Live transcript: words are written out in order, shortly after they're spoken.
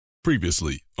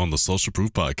Previously on the Social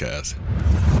Proof Podcast.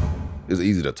 It's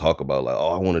easy to talk about like, oh,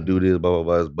 I want to do this, blah,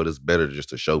 blah, blah, but it's better just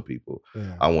to show people.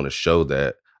 Yeah. I want to show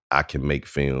that I can make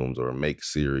films or make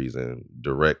series and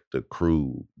direct the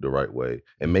crew the right way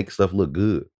and make stuff look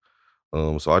good.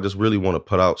 So I just really want to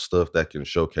put out stuff that can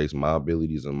showcase my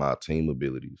abilities and my team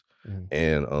abilities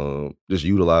and just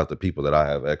utilize the people that I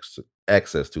have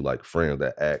access to, like friends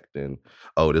that act and,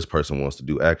 oh, this person wants to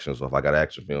do action. So if I got an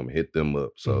action film, hit them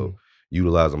up. So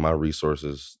utilizing my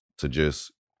resources to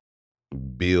just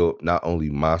build not only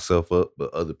myself up,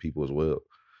 but other people as well.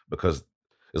 Because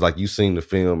it's like you seen the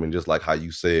film and just like how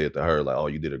you said to her, like, oh,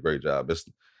 you did a great job.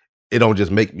 It don't just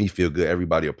make me feel good.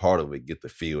 Everybody a part of it get to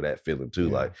feel that feeling too.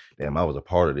 Yeah. Like, damn, I was a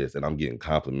part of this and I'm getting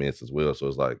compliments as well. So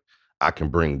it's like I can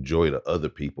bring joy to other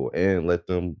people and let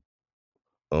them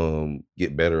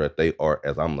get better at their art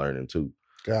as I'm learning too.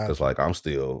 Because like I'm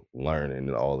still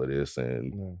learning all of this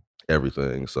and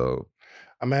everything. So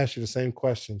I'm gonna ask you the same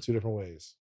question two different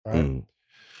ways. All right.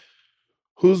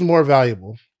 Who's more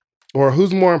valuable or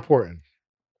who's more important?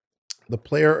 The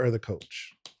player or the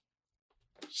coach?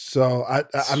 So I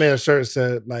made a shirt that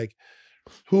said, like,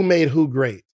 who made who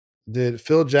great? Did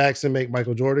Phil Jackson make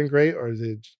Michael Jordan great, or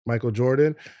did Michael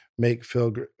Jordan make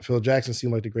Phil Jackson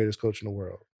seem like the greatest coach in the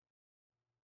world?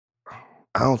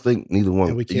 I don't think neither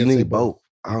one. You need both.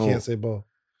 You can't say both.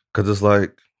 Because it's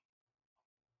like,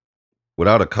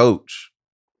 without a coach,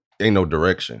 ain't no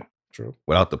direction. True.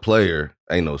 Without the player,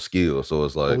 ain't no skill. So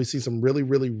it's like... Well, we see some really,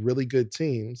 really, really good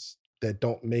teams that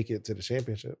don't make it to the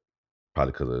championship.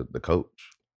 Probably because of the coach.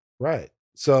 Right.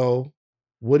 So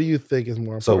what do you think is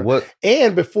more important? So what?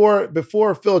 And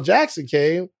before Phil Jackson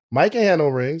came, Mike ain't had no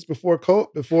rings. Before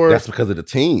That's because of the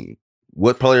team.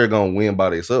 What player gonna win by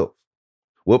themselves?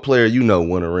 What player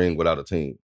won a ring without a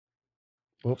team?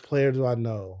 What player do I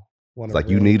know won a ring? Like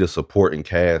you need a supporting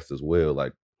cast as well.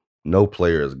 Like no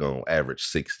player is gonna average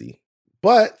 60.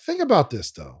 But think about this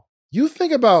though. You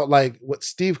think about like what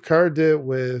Steve Kerr did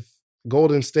with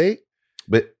Golden State.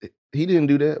 But he didn't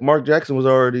do that. Mark Jackson was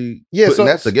already putting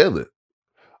that together.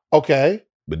 Okay.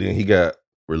 But then he got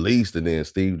released and then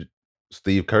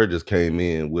Steve Kerr just came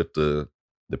in with the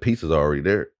pieces already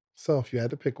there. So if you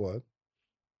had to pick one,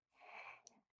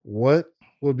 what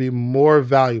would be more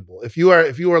valuable? If you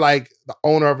were like the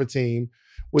owner of a team,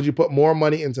 would you put more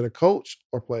money into the coach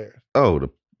or player? Oh,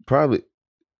 probably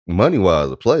money-wise,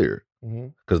 the player.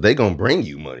 Because they going to bring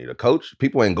you money. The coach,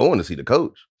 people ain't going to see the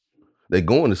coach. They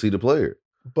going to see the player.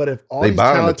 But if all these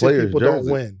talented people don't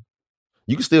win,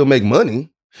 you can still make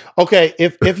money. Okay,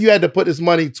 if you had to put this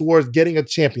money towards getting a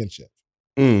championship,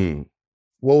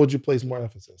 what would you place more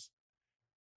emphasis?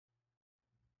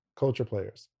 Coach or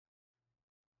players?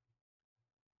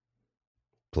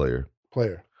 Player.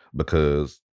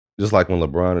 Because just like when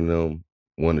LeBron and them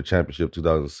won the championship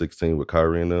 2016 with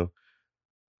Kyrie and them,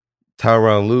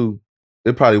 Tyronn Lue,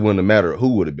 it probably wouldn't have mattered who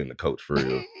would have been the coach for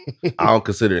real. I don't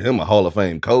consider him a Hall of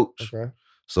Fame coach. Okay.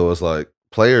 So it's like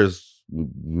players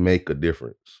make a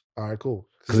difference. All right, cool.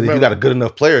 Because if you got a good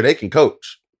enough player, they can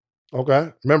coach.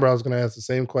 Okay. Remember, I was going to ask the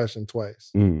same question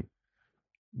twice.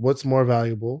 What's more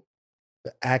valuable,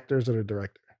 the actors or the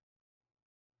director?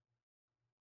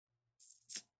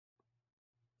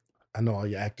 I know all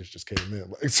your actors just came in.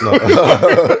 Like, so.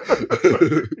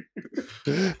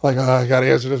 Like, I got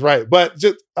to answer this right. But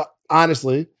just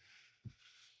honestly,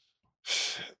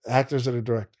 actors or the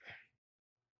director?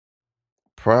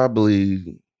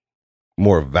 Probably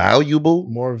more valuable.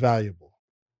 More valuable.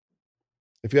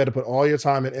 If you had to put all your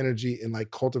time and energy in like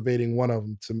cultivating one of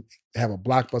them to have a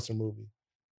blockbuster movie,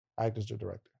 actors or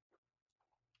director?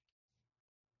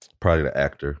 Probably the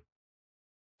actor.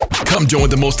 Come join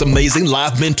the most amazing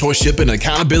live mentorship and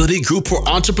accountability group for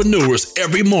entrepreneurs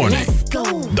every morning. Let's go.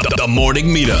 The Morning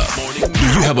Meetup. Do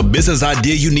you have a business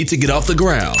idea you need to get off the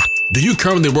ground? Do you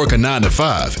currently work a 9 to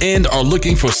 5 and are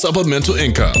looking for supplemental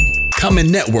income? Come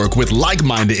and network with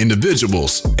like-minded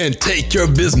individuals and take your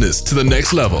business to the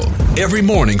next level. Every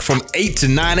morning from 8 to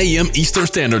 9 a.m. Eastern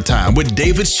Standard Time with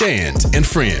David Shands and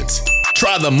friends.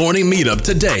 Try the Morning Meetup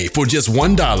today for just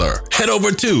 $1. Head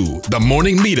over to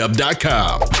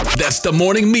themorningmeetup.com. That's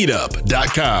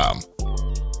themorningmeetup.com.